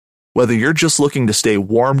Whether you're just looking to stay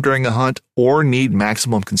warm during a hunt or need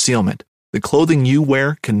maximum concealment, the clothing you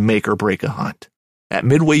wear can make or break a hunt. At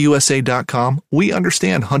MidwayUSA.com, we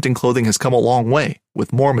understand hunting clothing has come a long way,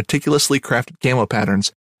 with more meticulously crafted camo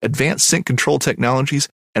patterns, advanced scent control technologies,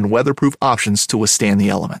 and weatherproof options to withstand the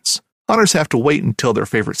elements. Hunters have to wait until their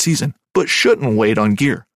favorite season, but shouldn't wait on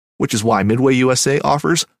gear, which is why Midway USA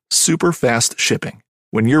offers super fast shipping.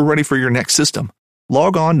 When you're ready for your next system,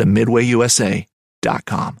 log on to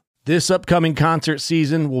MidwayUSA.com. This upcoming concert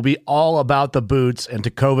season will be all about the boots, and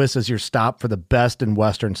Tecovas is your stop for the best in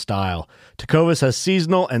Western style. Tecovas has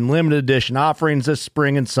seasonal and limited edition offerings this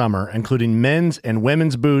spring and summer, including men's and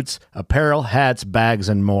women's boots, apparel, hats, bags,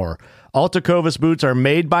 and more. All Tecovas boots are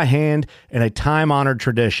made by hand in a time-honored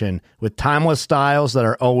tradition with timeless styles that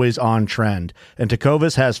are always on trend. And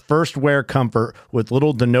Tecovas has first wear comfort with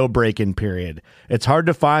little to no break-in period. It's hard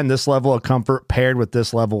to find this level of comfort paired with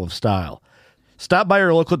this level of style. Stop by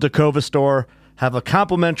your local Tecovas store, have a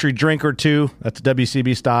complimentary drink or two, that's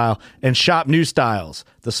WCB style, and shop new styles.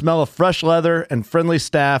 The smell of fresh leather and friendly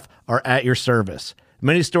staff are at your service.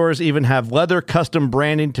 Many stores even have leather custom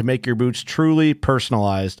branding to make your boots truly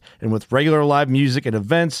personalized. And with regular live music and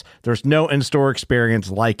events, there's no in-store experience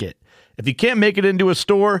like it. If you can't make it into a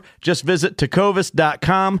store, just visit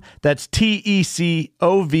Tecovas.com. That's TECOVAS.com.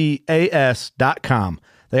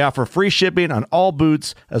 They offer free shipping on all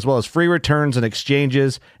boots, as well as free returns and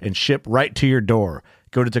exchanges, and ship right to your door.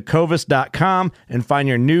 Go to Tecovas.com and find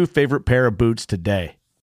your new favorite pair of boots today.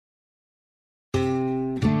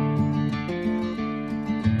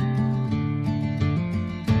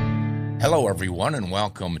 Hello, everyone, and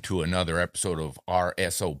welcome to another episode of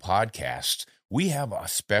RSO Podcast. We have a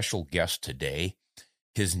special guest today.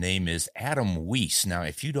 His name is Adam Weiss. Now,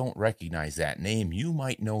 if you don't recognize that name, you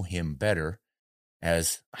might know him better,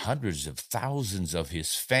 as hundreds of thousands of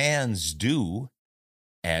his fans do,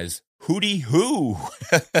 as Hootie Hoo.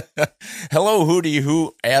 Hello, Hootie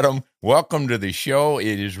Hoo. Adam, welcome to the show.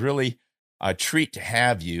 It is really a treat to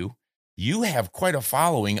have you. You have quite a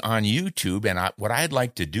following on YouTube, and what I'd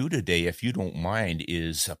like to do today, if you don't mind,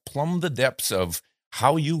 is plumb the depths of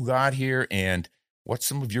how you got here and what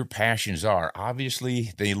some of your passions are.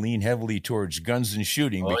 Obviously, they lean heavily towards guns and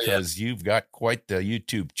shooting because you've got quite the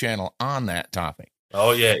YouTube channel on that topic.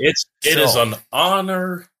 Oh, yeah. It is an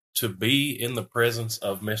honor to be in the presence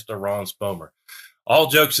of Mr. Ron Spomer. All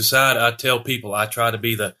jokes aside, I tell people I try to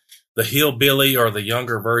be the hillbilly or the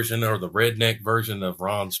younger version or the redneck version of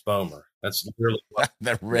Ron Spomer. That's really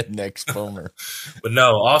the redneck Spomer. But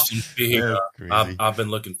no, awesome to be here. I've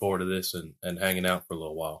been looking forward to this and hanging out for a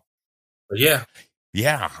little while. But yeah.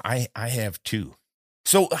 Yeah, I have too.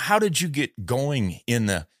 So how did you get going in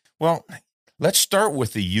the, well, let's start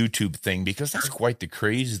with the YouTube thing because that's quite the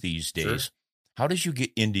craze these days. Sure. How did you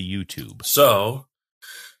get into YouTube? So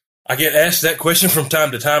I get asked that question from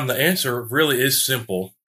time to time. The answer really is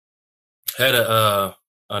simple. Had a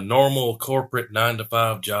normal corporate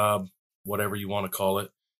 9-to-5 job, whatever you want to call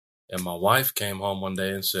it. And my wife came home one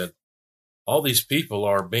day and said, all these people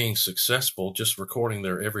are being successful just recording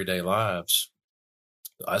their everyday lives.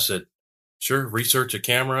 I said, sure, research a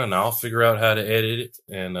camera and I'll figure out how to edit it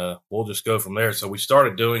and we'll just go from there. So we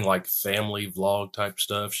started doing like family vlog type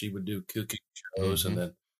stuff. She would do cooking shows and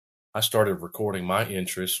then I started recording my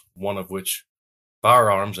interests, one of which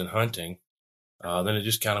firearms and hunting. Then it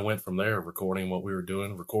just kind of went from there, recording what we were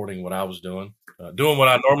doing, recording what I was doing, doing what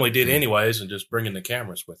I normally did anyways, and just bringing the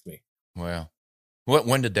cameras with me. Wow.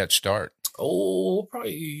 When did that start? Oh,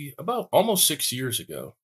 probably about almost 6 years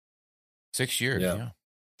ago. 6 years, yeah.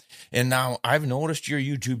 And now I've noticed your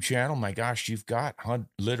YouTube channel. My gosh, you've got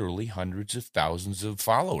literally hundreds of thousands of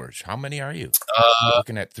followers. How many are you?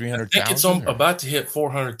 Looking at 300,000? I think it's about to hit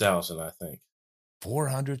 400,000, I think.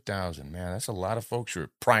 400,000, man. That's a lot of folks who are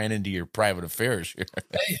prying into your private affairs.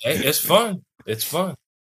 hey, it's fun. It's fun.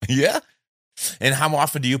 Yeah. And how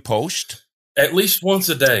often do you post? At least once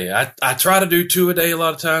a day. I try to do 2 a day a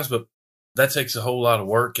lot of times, but that takes a whole lot of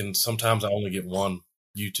work, and sometimes I only get one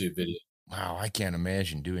YouTube video. Wow, I can't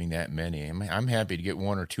imagine doing that many. I'm happy to get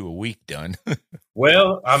 1 or 2 a week done.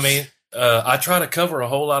 Well, I mean, I try to cover a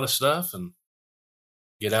whole lot of stuff and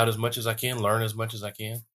get out as much as I can, learn as much as I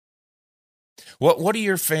can. What do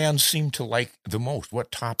your fans seem to like the most?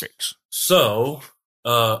 What topics? So,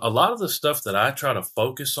 a lot of the stuff that I try to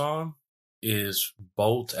focus on is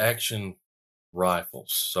bolt action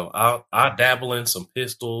rifles. So I dabble in some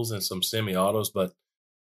pistols and some semi-autos, but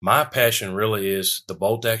my passion really is the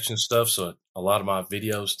bolt action stuff. So a lot of my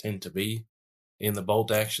videos tend to be in the bolt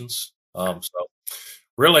actions. So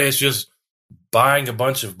really it's just buying a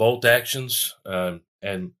bunch of bolt actions,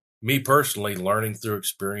 and me personally learning through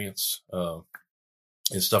experience,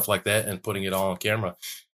 and stuff like that, and putting it all on camera.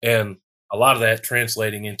 And a lot of that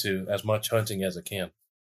translating into as much hunting as I can.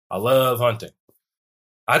 I love hunting.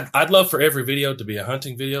 I'd love for every video to be a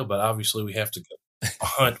hunting video, but obviously we have to go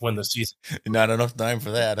hunt when the season. Not enough time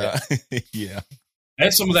for that, huh? Yeah.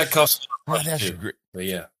 And some of that costs. Oh, that's great. But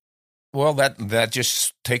yeah. Well, that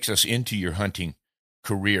just takes us into your hunting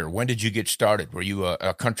career. When did you get started? Were you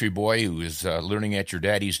a country boy who was learning at your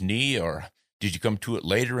daddy's knee, or did you come to it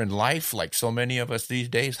later in life, like so many of us these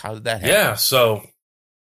days? How did that happen? Yeah, so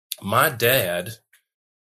my dad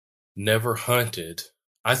never hunted.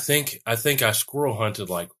 I think I squirrel hunted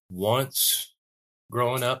like once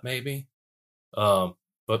growing up, maybe.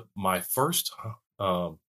 But my first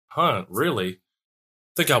hunt, really, I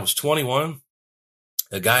think I was 21.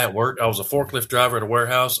 A guy at work, I was a forklift driver at a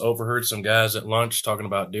warehouse, overheard some guys at lunch talking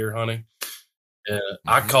about deer hunting.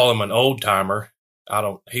 I call him an old timer.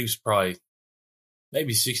 He was probably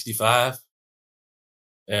maybe 65.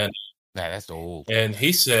 And that's old. And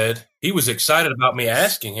he said he was excited about me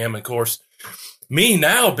asking him. Of course, me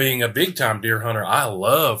now being a big time deer hunter, I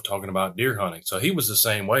love talking about deer hunting. So he was the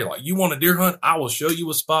same way. Like, you want a deer hunt? I will show you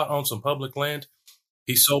a spot on some public land.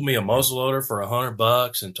 He sold me a muzzleloader for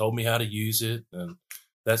 $100 and told me how to use it and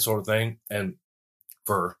that sort of thing. And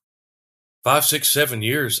for 5, 6, 7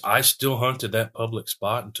 years, I still hunted that public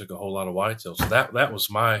spot and took a whole lot of whitetails. So that was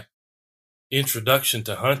my introduction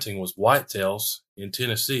to hunting, was whitetails in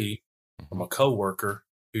Tennessee from a coworker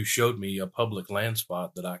who showed me a public land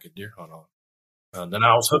spot that I could deer hunt on. Then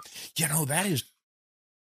I was hooked.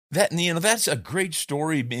 That's a great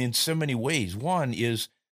story in so many ways. One is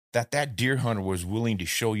that deer hunter was willing to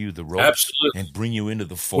show you the ropes. Absolutely. And bring you into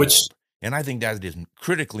the fold. And I think that is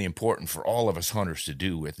critically important for all of us hunters to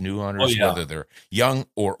do with new hunters, whether they're young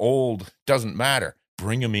or old, doesn't matter.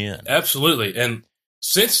 Bring them in. Absolutely. And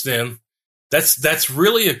since then, that's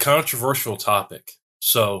really a controversial topic.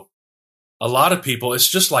 So a lot of people, it's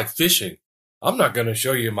just like fishing. I'm not going to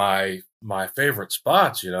show you my favorite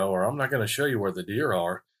spots, or I'm not going to show you where the deer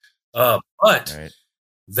are. But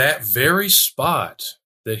that very spot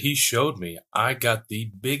that he showed me, I got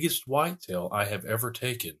the biggest whitetail I have ever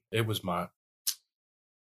taken. It was I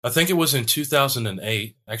think it was in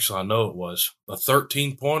 2008. Actually, I know it was a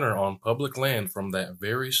 13-pointer on public land from that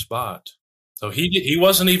very spot. So he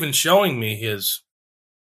wasn't even showing me his,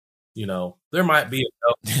 there might be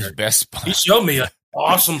his best spot. He showed me an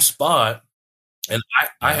awesome spot. And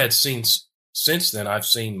I had seen, since then, I've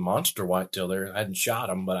seen monster whitetail there. I hadn't shot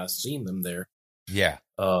them, but I've seen them there. Yeah.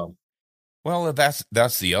 Well,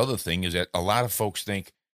 that's the other thing, is that a lot of folks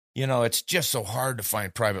think, it's just so hard to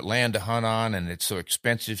find private land to hunt on, and it's so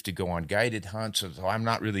expensive to go on guided hunts, so I'm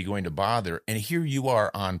not really going to bother. And here you are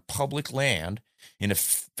on public land in a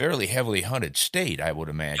fairly heavily hunted state, I would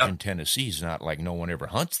imagine. Yep. Tennessee's not like no one ever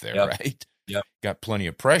hunts there, right? Yep. Got plenty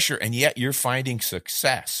of pressure, and yet you're finding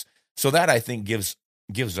success. So that, I think, gives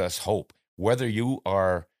us hope. Whether you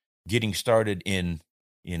are getting started in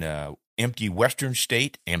a empty Western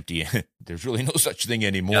state, there's really no such thing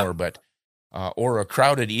anymore, but or a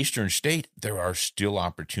crowded Eastern state, there are still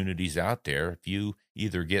opportunities out there if you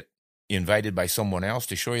either get invited by someone else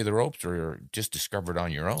to show you the ropes or just discover it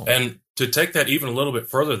on your own. And to take that even a little bit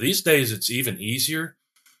further, these days it's even easier.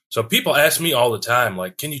 So people ask me all the time,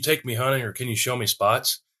 like, can you take me hunting or can you show me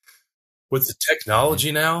spots? With the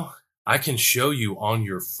technology now, I can show you on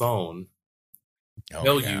your phone,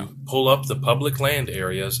 you pull up the public land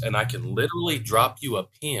areas, and I can literally drop you a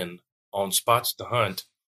pin on spots to hunt,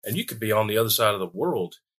 and you could be on the other side of the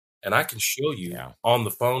world, and I can show you on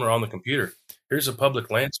the phone or on the computer, here's a public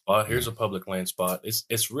land spot, here's a public land spot.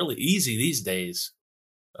 It's really easy these days.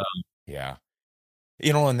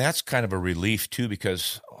 And that's kind of a relief too,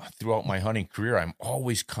 because throughout my hunting career, I'm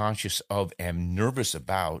always conscious of and nervous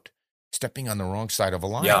about stepping on the wrong side of a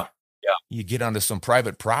line. Yeah. You get onto some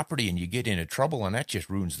private property and you get into trouble, and that just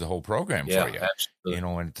ruins the whole program for you. Absolutely.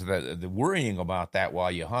 And the worrying about that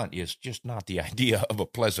while you hunt is just not the idea of a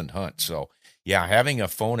pleasant hunt. So, having a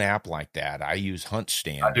phone app like that, I use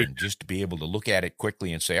HuntStand, and just to be able to look at it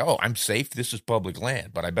quickly and say, "Oh, I'm safe. This is public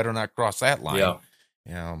land, but I better not cross that line."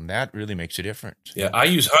 That really makes a difference. Yeah, I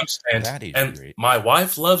use HuntStand, that is and great. My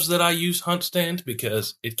wife loves that I use HuntStand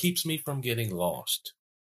because it keeps me from getting lost.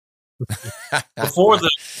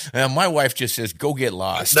 My wife just says, "Go get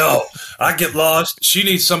lost." No, I get lost. She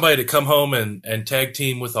needs somebody to come home and tag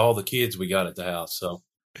team with all the kids we got at the house. So,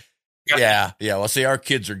 Well, see, our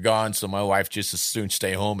kids are gone, so my wife just as soon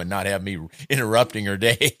stay home and not have me interrupting her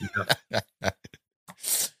day.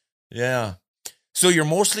 So you're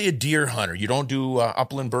mostly a deer hunter. You don't do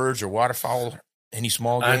upland birds or waterfowl, any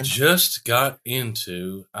small game?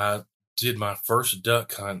 I did my first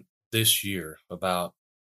duck hunt this year about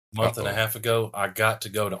month and a half ago. I got to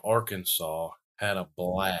go to Arkansas, had a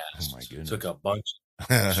blast. Oh my goodness. Took a bunch,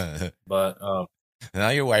 but now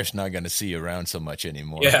your wife's not going to see you around so much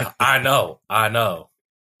anymore. Yeah, I know.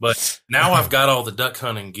 But now I've got all the duck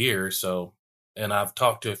hunting gear, and I've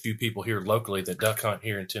talked to a few people here locally that duck hunt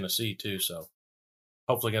here in Tennessee too. So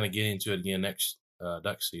hopefully going to get into it again next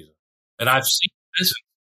duck season. And I've seen pheasant.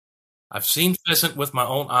 I've seen pheasant with my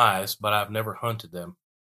own eyes, but I've never hunted them.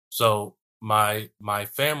 So my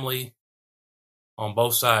family on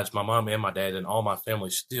both sides, my mom and my dad, and all my family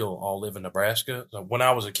still all live in Nebraska. So when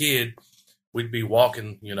I was a kid, we'd be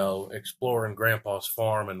walking, exploring Grandpa's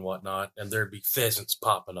farm and whatnot, and there'd be pheasants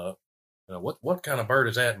popping up. What kind of bird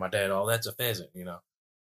is that? My dad, oh, that's a pheasant,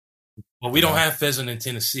 Well, we don't have pheasant in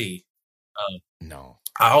Tennessee. No.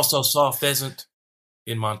 I also saw pheasant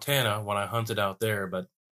in Montana when I hunted out there, but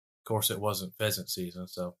of course it wasn't pheasant season.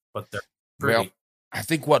 So, but they're pretty. Well, I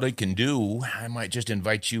think what I can do, I might just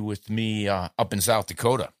invite you with me up in South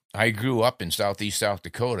Dakota. I grew up in southeast South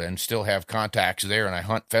Dakota and still have contacts there, and I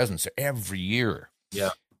hunt pheasants every year.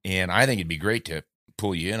 Yeah. And I think it'd be great to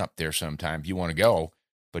pull you in up there sometime if you want to go.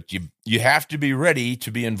 But you have to be ready to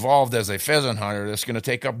be involved as a pheasant hunter. That's going to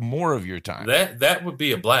take up more of your time. That would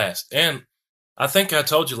be a blast. And I think I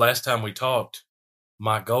told you last time we talked,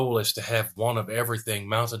 my goal is to have one of everything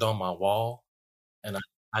mounted on my wall. And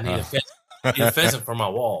I need a pheasant for my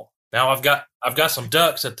wall. Now I've got some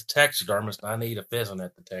ducks at the taxidermist, and I need a pheasant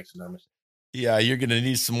at the taxidermist. Yeah, you're going to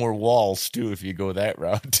need some more walls too if you go that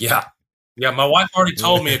route. Yeah, my wife already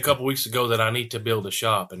told me a couple weeks ago that I need to build a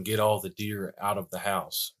shop and get all the deer out of the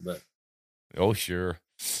house. But oh, sure.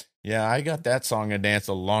 Yeah, I got that song and dance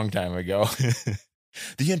a long time ago.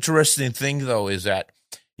 The interesting thing, though, is that,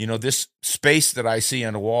 this space that I see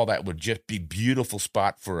on the wall that would just be beautiful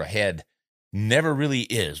spot for a head never really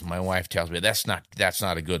is. My wife tells me that's not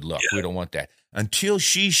a good look. Yeah. We don't want that. Until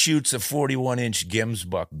she shoots a 41-inch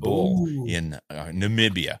Gemsbuck bull in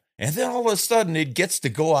Namibia. And then all of a sudden it gets to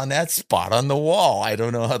go on that spot on the wall. I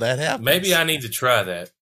don't know how that happens. Maybe I need to try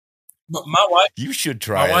that. My wife. You should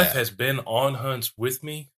try My wife has been on hunts with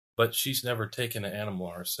me, but she's never taken an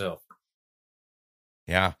animal herself.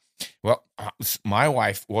 Yeah. Well, my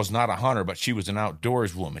wife was not a hunter, but she was an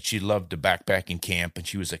outdoors woman. She loved to backpack and camp, and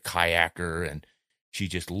she was a kayaker, and she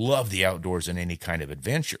just loved the outdoors and any kind of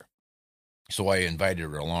adventure. So I invited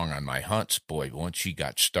her along on my hunts, boy, once she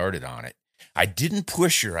got started on it. I didn't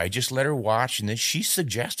push her. I just let her watch, and then she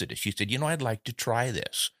suggested it. She said, I'd like to try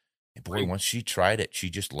this. And boy, once she tried it, she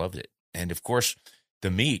just loved it. And, of course,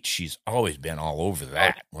 the meat, she's always been all over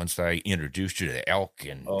that. Once I introduced her to elk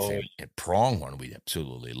and pronghorn, we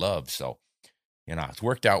absolutely love. So, it's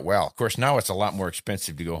worked out well. Of course, now it's a lot more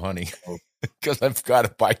expensive to go hunting because I've got to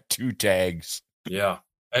buy 2 tags. Yeah.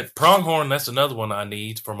 And pronghorn, that's another one I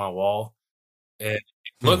need for my wall. And it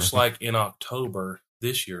looks like in October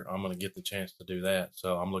this year, I'm going to get the chance to do that.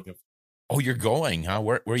 So I'm looking. Oh, you're going, huh?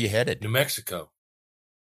 Where are you headed? New Mexico.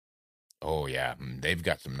 Oh, yeah. They've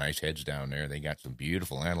got some nice heads down there. They got some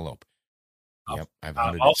beautiful antelope. Yep, I've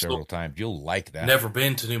hunted it several times. You'll like that. Never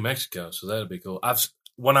been to New Mexico, so that'd be cool.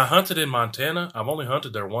 When I hunted in Montana, I've only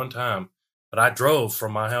hunted there one time, but I drove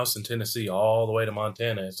from my house in Tennessee all the way to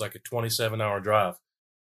Montana. It's like a 27-hour drive.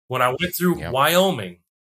 When I went through Wyoming,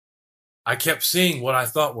 I kept seeing what I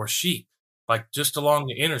thought were sheep, like just along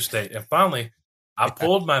the interstate. And finally, I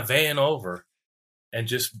pulled my van over and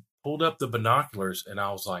just pulled up the binoculars, and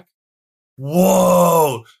I was like,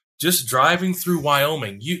 whoa, just driving through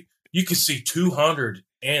Wyoming, you can see 200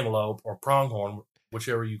 antelope or pronghorn,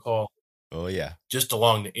 whichever you call it. Oh, yeah. Just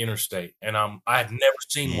along the interstate. And I had never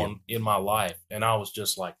seen one in my life. And I was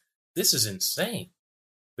just like, this is insane.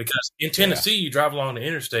 Because in Tennessee, you drive along the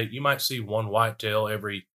interstate, you might see one whitetail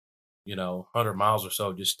every, 100 miles or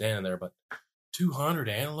so just standing there. But 200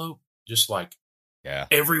 antelope, just like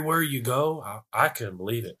everywhere you go, I couldn't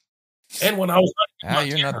believe it. And when I was Montana,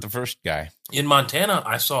 you're not the first guy. In Montana,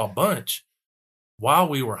 I saw a bunch while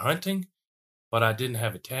we were hunting, but I didn't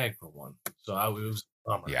have a tag for one. So it was a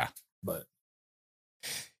bummer. Yeah. But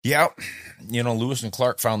Lewis and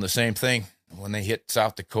Clark found the same thing. When they hit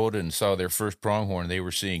South Dakota and saw their first pronghorn, they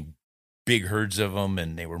were seeing big herds of them,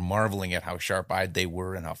 and they were marveling at how sharp-eyed they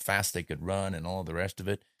were and how fast they could run and all the rest of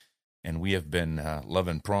it. And we have been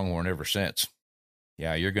loving pronghorn ever since.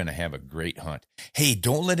 Yeah, you're going to have a great hunt. Hey,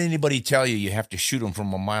 don't let anybody tell you have to shoot them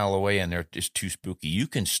from a mile away and they're just too spooky. You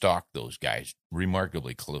can stalk those guys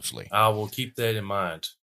remarkably closely. I will keep that in mind.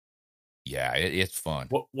 Yeah, it's fun.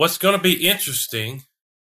 What's going to be interesting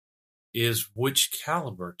is which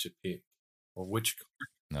caliber to pick or which.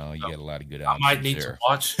 No, you got a lot of good options. I might need to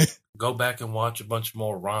go back and watch a bunch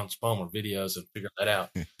more Ron Spomer videos and figure that out.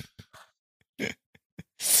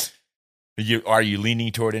 Are you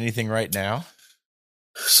leaning toward anything right now?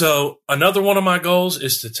 So another one of my goals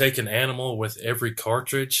is to take an animal with every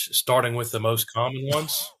cartridge, starting with the most common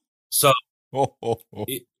ones. So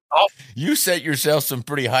you set yourself some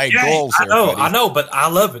pretty high goals. I know, but I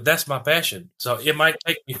love it. That's my passion. So it might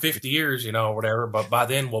take me 50 years, or whatever, but by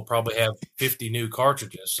then we'll probably have 50 new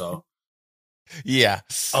cartridges. So yeah.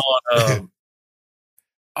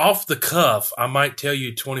 Off the cuff, I might tell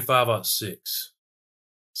you 25-06.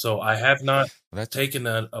 So I have not taken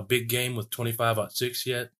a big game with 25-06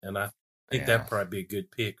 yet, and I think that'd probably be a good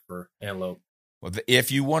pick for antelope. Well,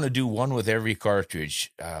 if you want to do one with every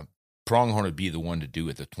cartridge, pronghorn would be the one to do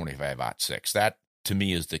with the 25-06. That, to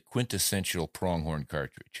me, is the quintessential pronghorn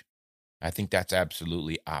cartridge. I think that's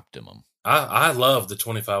absolutely optimum. I love the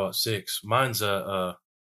 25-06. Mine's a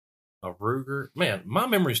Ruger. Man, my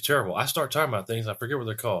memory's terrible. I start talking about things, I forget what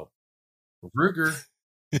they're called. Ruger,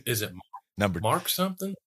 is it Mark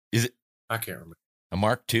something? Is it? I can't remember. A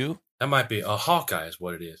Mark II? That might be a Hawkeye is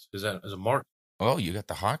what it is. Is a Mark? Oh, you got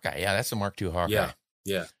the Hawkeye. Yeah, that's a Mark II Hawkeye.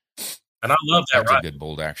 Yeah. And I love that. That's a good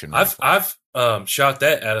bolt action rifle. I've shot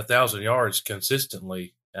that at 1,000 yards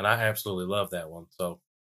consistently, and I absolutely love that one. So,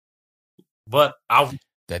 but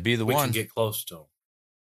that'd be the we one. Can get close to them.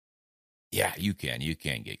 Yeah, you can. You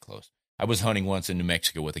can get close. I was hunting once in New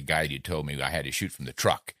Mexico with a guide who told me I had to shoot from the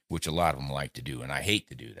truck, which a lot of them like to do, and I hate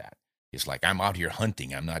to do that. It's like I'm out here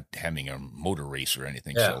hunting. I'm not having a motor race or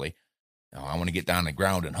anything silly. No, I want to get down the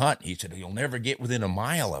ground and hunt. He said, you'll never get within a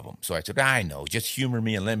mile of them. So I said, I know. Just humor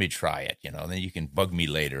me and let me try it. Then you can bug me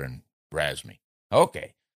later and razz me.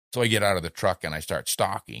 Okay. So I get out of the truck and I start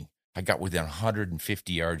stalking. I got within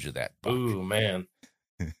 150 yards of that buck. Ooh, man.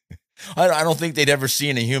 I don't think they'd ever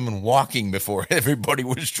seen a human walking before. Everybody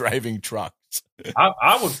was driving trucks.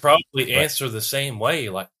 I would probably answer the same way.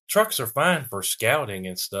 Like, trucks are fine for scouting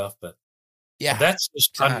and stuff, but that's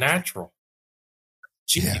just unnatural.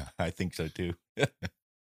 Yeah, I think so too.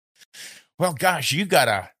 Well, gosh, you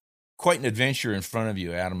got quite an adventure in front of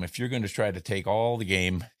you, Adam. If you're going to try to take all the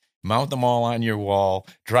game, mount them all on your wall,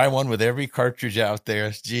 try one with every cartridge out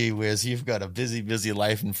there. Gee whiz, you've got a busy, busy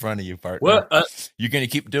life in front of you, partner. Well, you going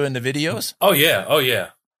to keep doing the videos? Oh yeah.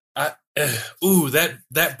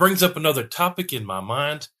 That brings up another topic in my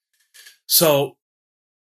mind. So,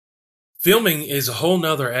 filming is a whole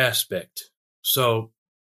nother aspect. So,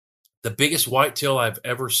 the biggest whitetail I've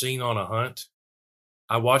ever seen on a hunt,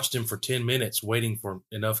 I watched him for 10 minutes waiting for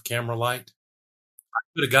enough camera light. I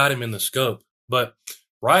could have got him in the scope, but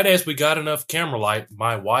right as we got enough camera light,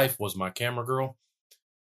 my wife was my camera girl,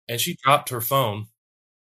 and she dropped her phone,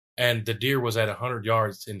 and the deer was at 100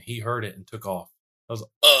 yards, and he heard it and took off. I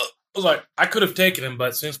was like, I could have taken him,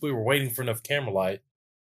 but since we were waiting for enough camera light,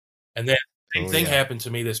 and then the same thing happened to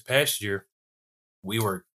me this past year. We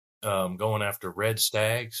were going after red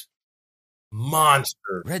stags.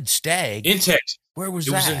 Monster. Red stag? In Texas. Where was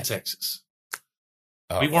that? It was in Texas.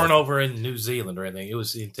 We weren't over in New Zealand or anything. It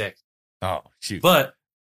was in Texas. Oh, shoot. But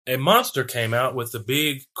a monster came out with the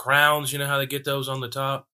big crowns. You know how they get those on the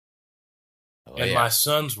top? My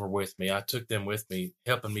sons were with me. I took them with me,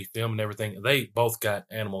 helping me film and everything. They both got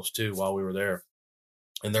animals too while we were there.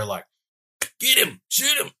 And they're like, get him,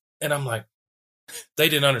 shoot him. And I'm like, they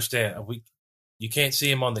didn't understand. You can't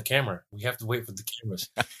see him on the camera. We have to wait for the cameras.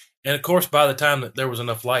 And, of course, by the time that there was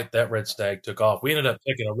enough light, that red stag took off. We ended up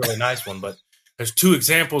taking a really nice one, but there's two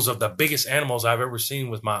examples of the biggest animals I've ever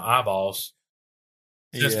seen with my eyeballs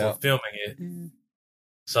just for filming it.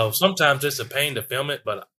 So sometimes it's a pain to film it,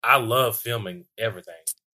 but I love filming everything.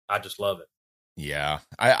 I just love it. Yeah,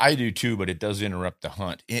 I do too, but it does interrupt the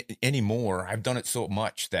hunt. Anymore, I've done it so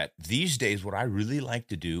much that these days what I really like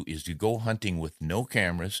to do is to go hunting with no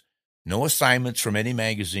cameras, no assignments from any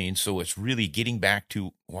magazine, so it's really getting back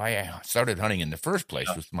to why I started hunting in the first place,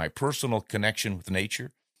 with my personal connection with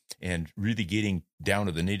nature and really getting down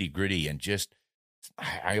to the nitty-gritty and just,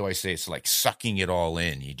 I always say it's like sucking it all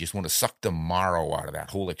in. You just want to suck the marrow out of that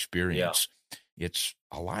whole experience. Yeah. It's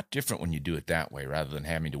a lot different when you do it that way rather than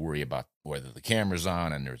having to worry about whether the camera's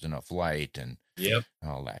on and there's enough light and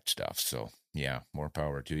all that stuff. So, yeah, more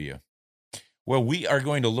power to you. Well, we are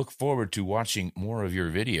going to look forward to watching more of your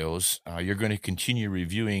videos. You're going to continue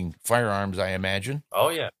reviewing firearms, I imagine. Oh,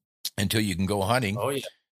 yeah. Until you can go hunting. Oh, yeah.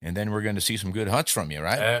 And then we're going to see some good hunts from you,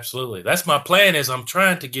 right? Absolutely. That's my plan. Is I'm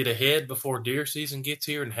trying to get ahead before deer season gets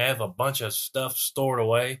here and have a bunch of stuff stored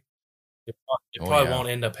away. It probably won't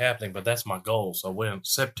end up happening, but that's my goal. So when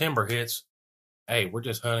September hits, hey, we're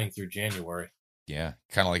just hunting through January. Yeah,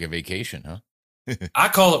 kind of like a vacation, huh? I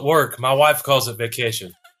call it work. My wife calls it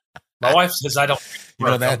vacation. My wife says I don't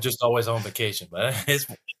work. I'm just always on vacation, but it's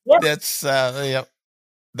work. That's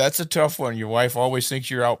That's a tough one. Your wife always thinks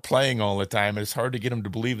you're out playing all the time. It's hard to get them to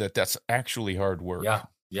believe that that's actually hard work.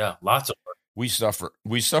 Yeah, lots of work. We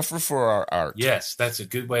suffer for our art. Yes, that's a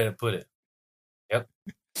good way to put it. Yep.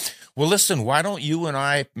 Well, listen, why don't you and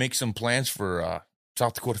I make some plans for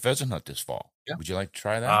South Dakota pheasant hunt this fall? Yeah. Would you like to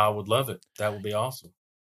try that? I would love it. That would be awesome.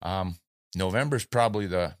 November's probably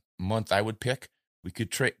the month I would pick. We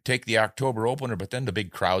could take the October opener, but then the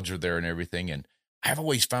big crowds are there and everything. And I've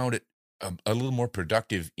always found it a little more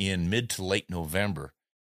productive in mid to late November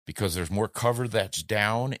because there's more cover that's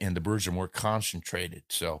down and the birds are more concentrated.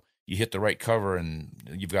 So you hit the right cover and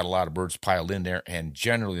you've got a lot of birds piled in there. And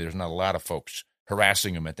generally there's not a lot of folks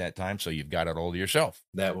harassing them at that time. So you've got it all to yourself.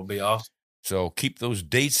 That would be awesome. So keep those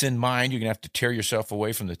dates in mind. You're going to have to tear yourself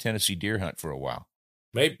away from the Tennessee deer hunt for a while.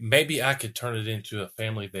 Maybe I could turn it into a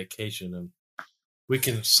family vacation and we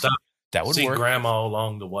can stop. That would see work. Grandma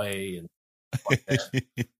along the way. And like that.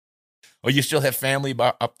 Oh, you still have family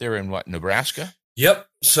up there in what, Nebraska? Yep.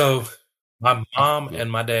 So my mom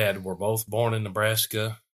and my dad were both born in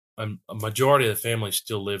Nebraska. A majority of the family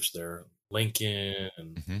still lives there. Lincoln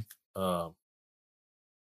and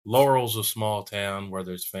Laurel's a small town where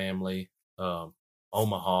there's family.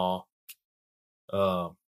 Omaha.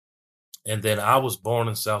 And then I was born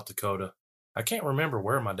in South Dakota. I can't remember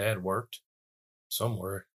where my dad worked.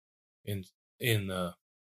 Somewhere in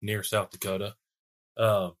near South Dakota.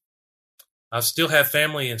 I still have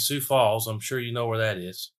family in Sioux Falls. I'm sure you know where that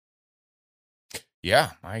is.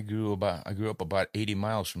 Yeah, I grew up about 80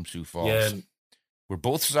 miles from Sioux Falls. Yeah, we're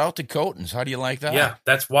both South Dakotans. How do you like that? Yeah,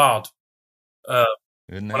 that's wild.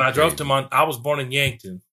 Isn't that when I drove crazy? I was born in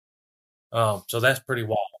Yankton. So that's pretty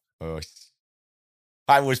wild. Oh,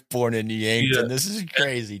 I was born in Yankton. Yeah. This is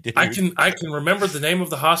crazy, dude. I can remember the name of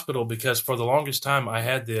the hospital because for the longest time I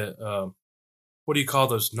had the what do you call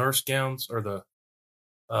those nurse gowns or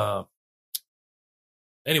the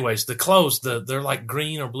anyways, the clothes, they're like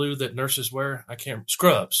green or blue that nurses wear.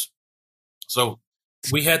 Scrubs. So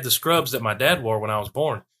we had the scrubs that my dad wore when I was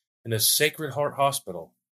born in the Sacred Heart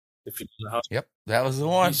Hospital. If you know the hospital. Yep, that was the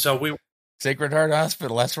one. So Sacred Heart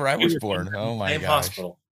Hospital. That's where I was born. Oh my gosh.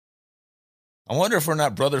 Hospital. I wonder if we're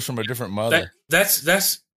not brothers from a different mother.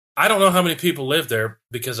 That's I don't know how many people live there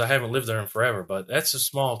because I haven't lived there in forever, but that's a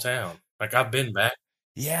small town. Like I've been back.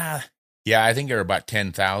 Yeah, I think there are about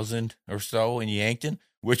 10,000 or so in Yankton.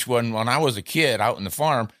 Which when I was a kid out in the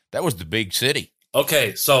farm, that was the big city.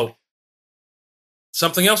 Okay, so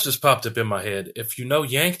something else just popped up in my head. If you know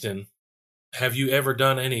Yankton, have you ever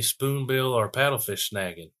done any spoonbill or paddlefish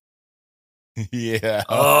snagging? Yeah.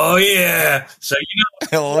 Oh, yeah. So you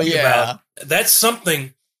know. Oh, yeah. That's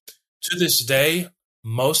something to this day.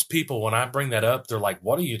 Most people, when I bring that up, they're like,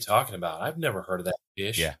 "What are you talking about? I've never heard of that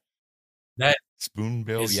fish." Yeah. That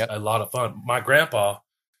spoonbill. is Yep. a lot of fun. My grandpa,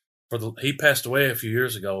 he passed away a few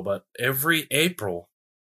years ago, but every April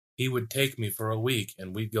he would take me for a week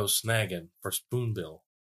and we'd go snagging for spoonbill,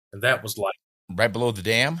 and that was like right below the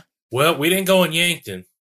dam. Well, we didn't go in Yankton.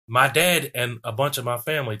 My dad and a bunch of my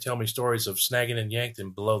family tell me stories of snagging in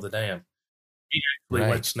Yankton below the dam. He actually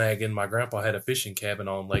went snagging. My grandpa had a fishing cabin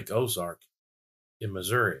on Lake Ozark in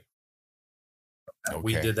Missouri. Okay.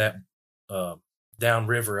 We did that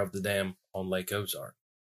downriver of the dam on Lake Ozark.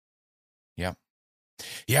 Yeah.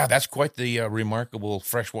 Yeah, that's quite the remarkable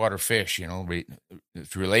freshwater fish. You know,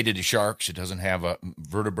 it's related to sharks. It doesn't have a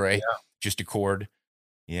vertebrae, just a cord.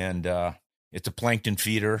 And it's a plankton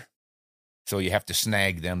feeder. So you have to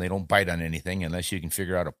snag them. They don't bite on anything unless you can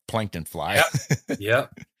figure out a plankton fly.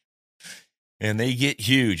 Yep. And they get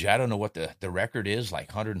huge. I don't know what the record is, like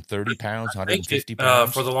 130 pounds, 150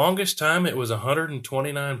 pounds. For the longest time, it was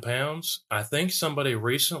 129 pounds. I think somebody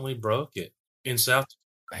recently broke it in South.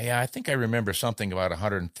 Yeah, I think I remember something about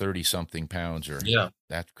 130-something pounds. Yeah.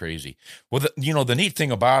 That's crazy. Well, the neat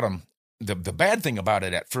thing about them, the bad thing about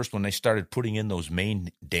it at first when they started putting in those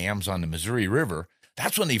main dams on the Missouri River,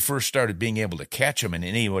 that's when they first started being able to catch them and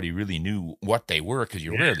anybody really knew what they were because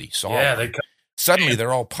you rarely saw them. Suddenly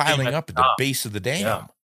they're all piling up at the base of the dam.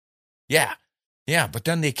 Yeah, but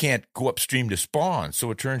then they can't go upstream to spawn. So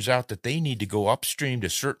it turns out that they need to go upstream to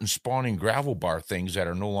certain spawning gravel bar things that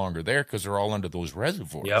are no longer there because they're all under those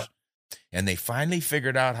reservoirs. Yep. And they finally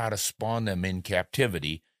figured out how to spawn them in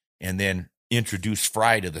captivity and then introduce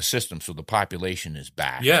fry to the system so the population is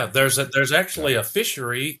back. Yeah, there's actually a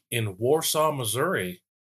fishery in Warsaw, Missouri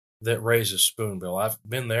that raises spoonbill. I've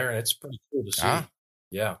been there, and it's pretty cool to see.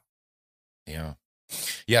 Yeah.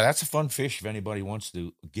 Yeah, that's a fun fish if anybody wants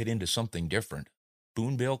to get into something different.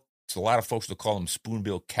 Spoonbill, a lot of folks will call them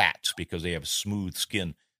spoonbill cats because they have smooth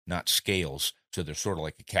skin, not scales, so they're sort of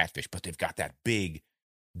like a catfish, but they've got that big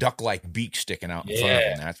duck-like beak sticking out in front of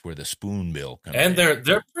them. That's where the spoonbill comes in. And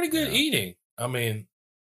they're pretty good eating. I mean,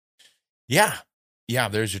 yeah,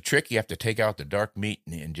 there's a trick. You have to take out the dark meat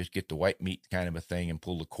and just get the white meat kind of a thing and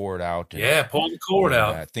pull the cord out. And, pull the cord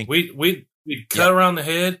out. I think we'd cut around the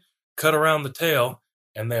head, cut around the tail,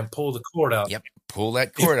 and then pull the cord out. Yep, pull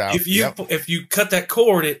that cord out. If you cut that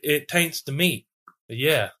cord, it taints the meat. But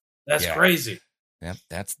that's crazy. Yep,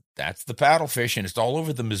 that's the paddle fishing. It's all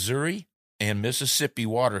over the Missouri and Mississippi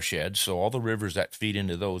watersheds, so all the rivers that feed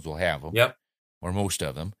into those will have them. Yep, or most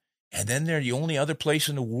of them. And then the only other place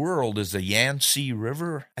in the world is the Yangtze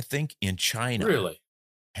River, I think, in China. Really?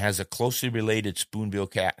 Has a closely related spoonbill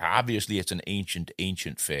cat. Obviously, it's an ancient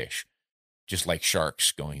fish, just like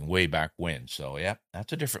sharks going way back when. So,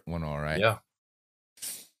 that's a different one, all right. Yeah.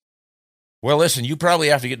 Well, listen, you probably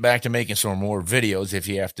have to get back to making some more videos if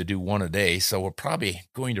you have to do one a day. So we're probably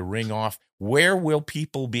going to ring off. Where will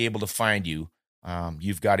people be able to find you?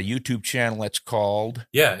 You've got a YouTube channel that's called...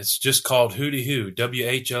 Yeah, it's just called Hootie Hoo,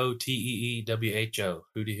 WHOTEEWHO,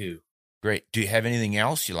 Hootie Hoo. Great. Do you have anything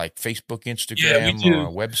else? You like Facebook, Instagram, or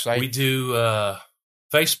a website? We do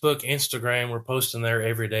Facebook, Instagram. We're posting there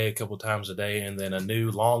every day, a couple times a day, and then a new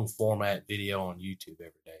long format video on YouTube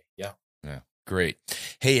every day. Yeah. Yeah, great.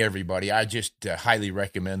 Hey, everybody, I just highly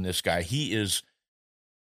recommend this guy. He's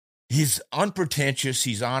unpretentious.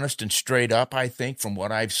 He's honest and straight up, I think, from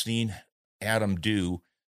what I've seen Adam do.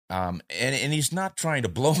 And he's not trying to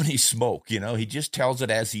blow any smoke, he just tells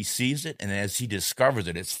it as he sees it and as he discovers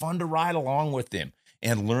it. It's fun to ride along with him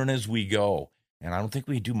and learn as we go. And I don't think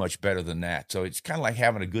we do much better than that. So it's kind of like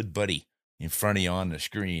having a good buddy in front of you on the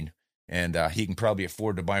screen. And he can probably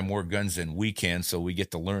afford to buy more guns than we can, so we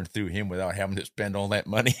get to learn through him without having to spend all that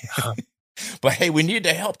money. But, hey, we need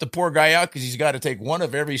to help the poor guy out because he's got to take one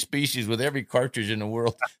of every species with every cartridge in the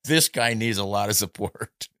world. This guy needs a lot of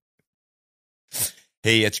support.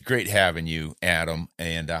 Hey, it's great having you, Adam,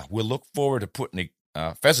 and we'll look forward to putting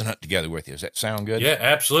a pheasant hunt together with you. Does that sound good? Yeah,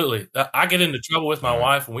 absolutely. I get into trouble with my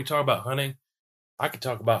wife when we talk about hunting. I could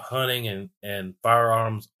talk about hunting and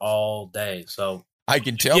firearms all day. So I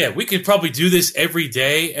can tell. Yeah, we could probably do this every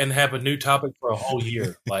day and have a new topic for a whole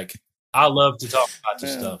year. Like, I love to talk about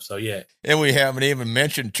this stuff. So, yeah. And we haven't even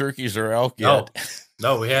mentioned turkeys or elk yet.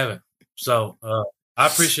 No, we haven't. So, I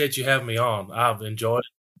appreciate you having me on. I've enjoyed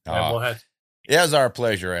it. And we'll have it's our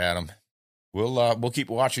pleasure, Adam. We'll keep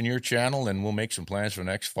watching your channel, and we'll make some plans for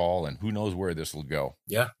next fall, and who knows where this will go.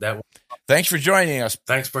 Yeah, Thanks for joining us.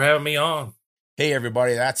 Thanks for having me on. Hey,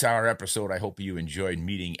 everybody, that's our episode. I hope you enjoyed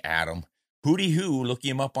meeting Adam. Hootie Hoo, look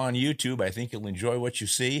him up on YouTube. I think you'll enjoy what you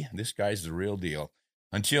see. This guy's the real deal.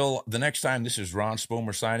 Until the next time, this is Ron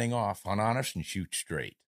Spomer signing off. Hunt honest and shoot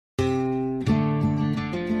straight.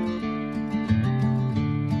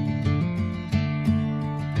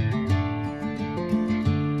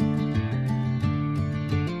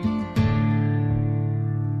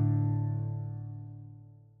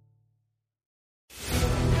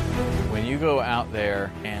 Go out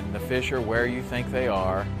there and the fish are where you think they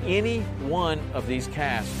are, any one of these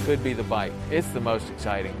casts could be the bite. It's the most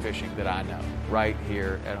exciting fishing that I know, right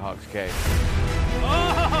here at Hawks Cave.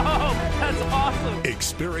 Oh, that's awesome!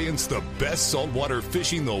 Experience the best saltwater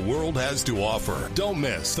fishing the world has to offer. Don't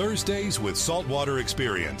miss Thursdays with Saltwater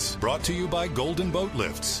Experience, brought to you by Golden Boat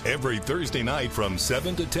Lifts, every Thursday night from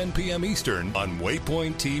 7 to 10 p.m. Eastern on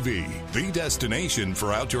Waypoint TV, the destination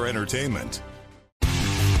for outdoor entertainment.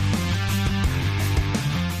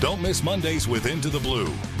 Don't miss Mondays with Into the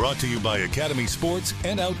Blue, brought to you by Academy Sports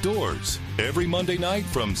and Outdoors. Every Monday night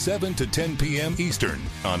from 7 to 10 p.m. Eastern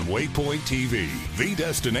on Waypoint TV, the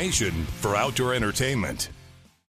destination for outdoor entertainment.